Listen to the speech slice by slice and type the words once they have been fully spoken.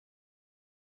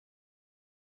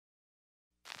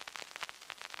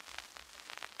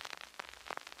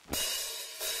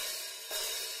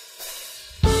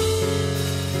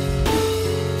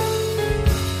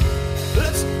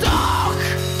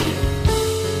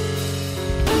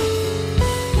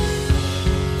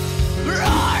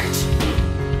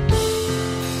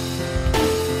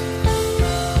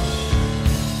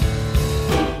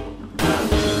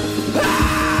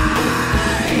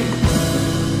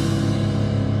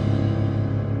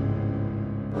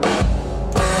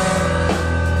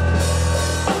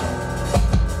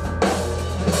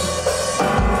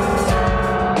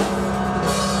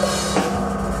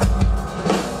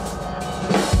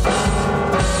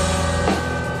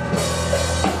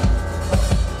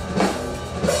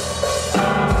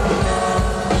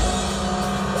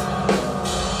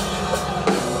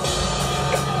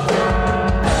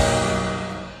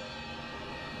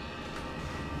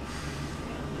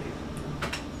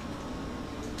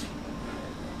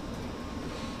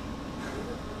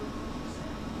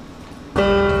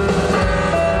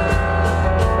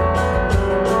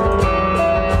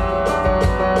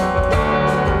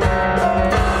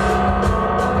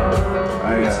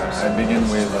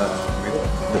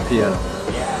the piano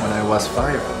when I was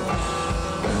 5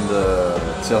 and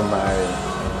till my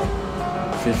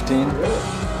 15,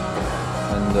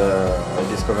 and I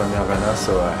discovered Nirvana,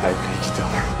 so I play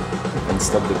guitar and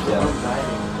stopped the piano.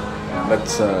 But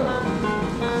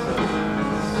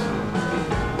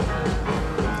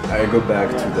I go back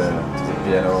to the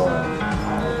piano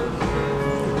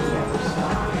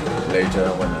later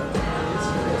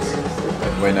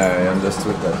when I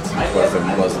understood that it was the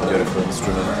most beautiful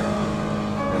instrument,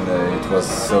 and it was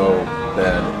so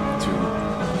bad to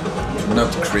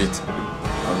not create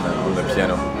on the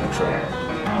piano actually.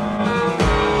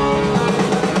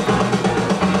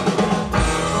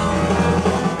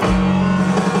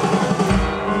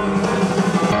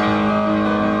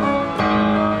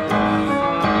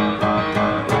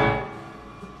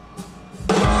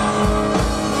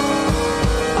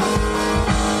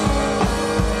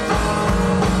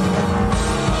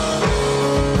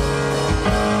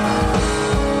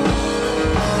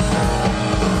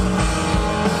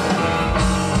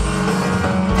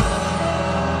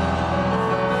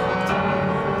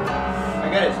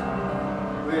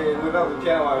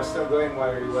 Still going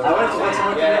while you were. Ah ouais, c'est moi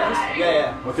qui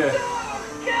Yeah. Ok.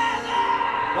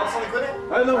 Non, sans déconner.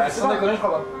 Ah non, sans déconner, je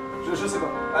crois pas. Je sais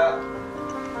pas.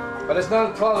 But it's not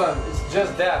a problem, it's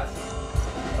just that.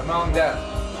 Among that.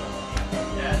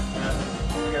 Yeah.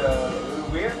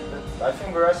 Weird, but I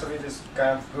think the rest of it is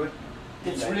kind of good.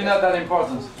 It's really not that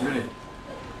important, really.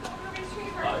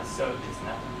 So it's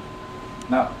not.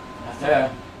 No. Yeah.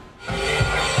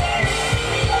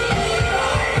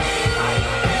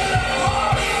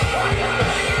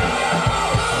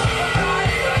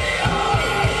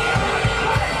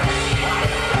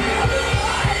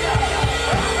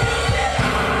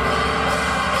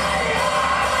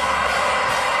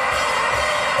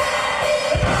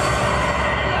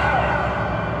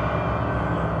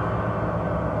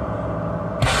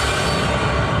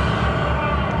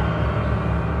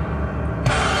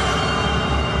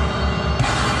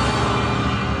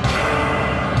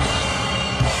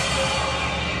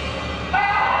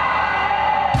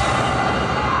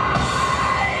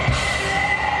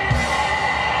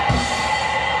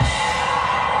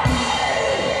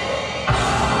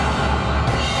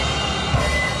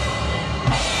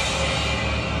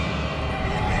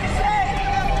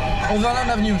 On va là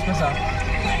l'avenue, c'est pas ça.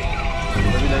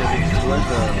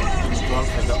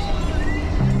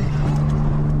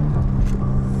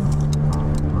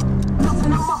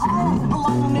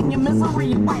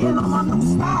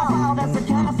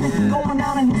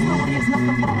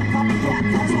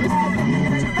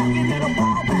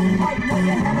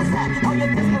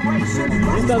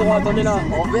 Juste à droite, on est là.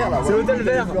 En vert là. C'est l'hôtel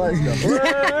vert.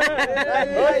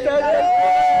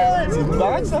 C'est une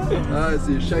baraque ça? Ah,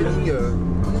 c'est Shining.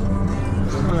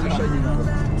 C'est Shining.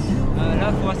 Là,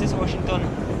 faut rester sur Washington.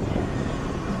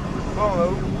 Bon, on va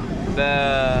où? Bah.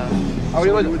 Ah,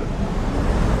 Hollywood.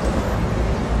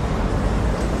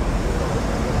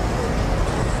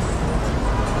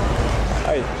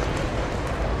 Allez.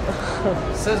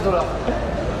 16 $.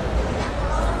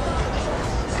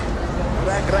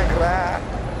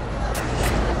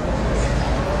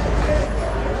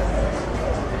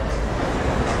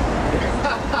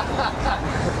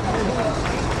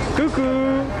 Coucou.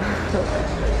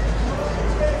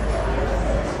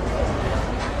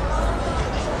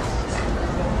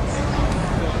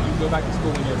 Go back to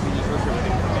school when you're finished with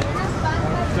everything.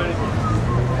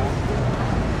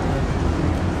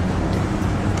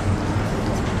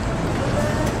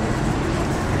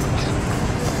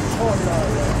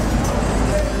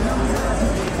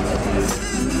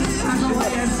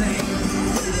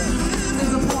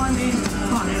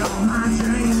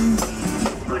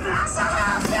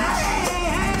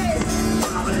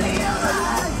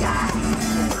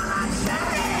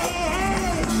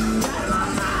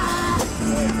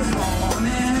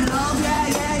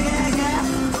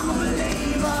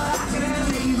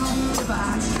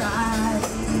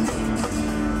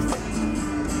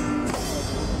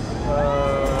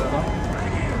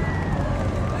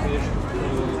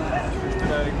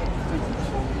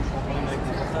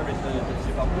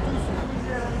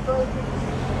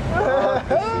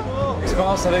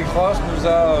 L'expérience avec Ross nous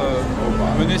a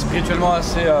mené spirituellement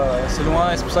assez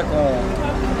loin, et c'est pour ça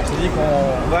qu'on s'est dit qu'on...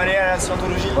 On va aller à la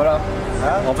scientologie. Voilà.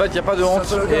 Hein? En fait, il n'y a pas de honte,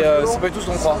 et c'est pas du tout ce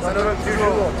qu'on croit.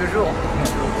 Toujours.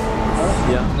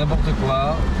 Bien. N'importe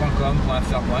quoi, .com,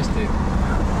 .fr, .st.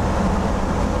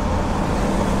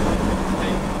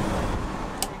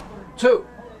 Two.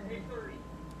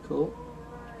 Cool.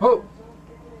 Oh.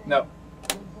 No.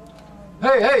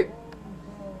 Hey.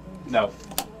 No.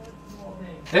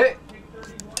 Hey.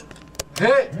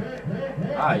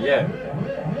 Ah, yeah.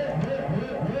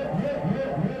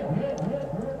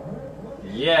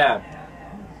 Yeah.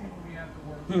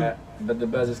 But the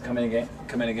buzz is coming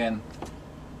again.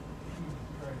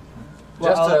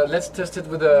 Well, Just let's test it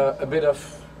with a bit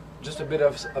of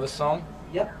a song.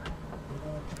 Yep.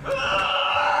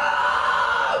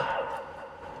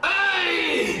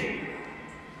 Hey!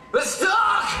 The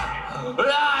stock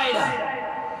line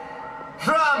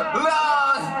from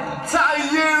long time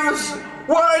use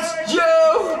words you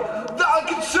don't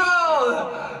control.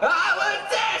 I will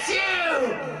teach you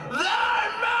the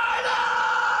murder.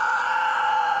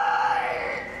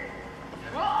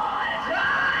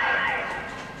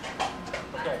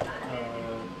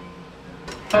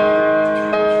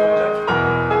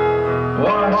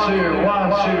 One, two, one,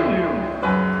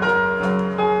 two.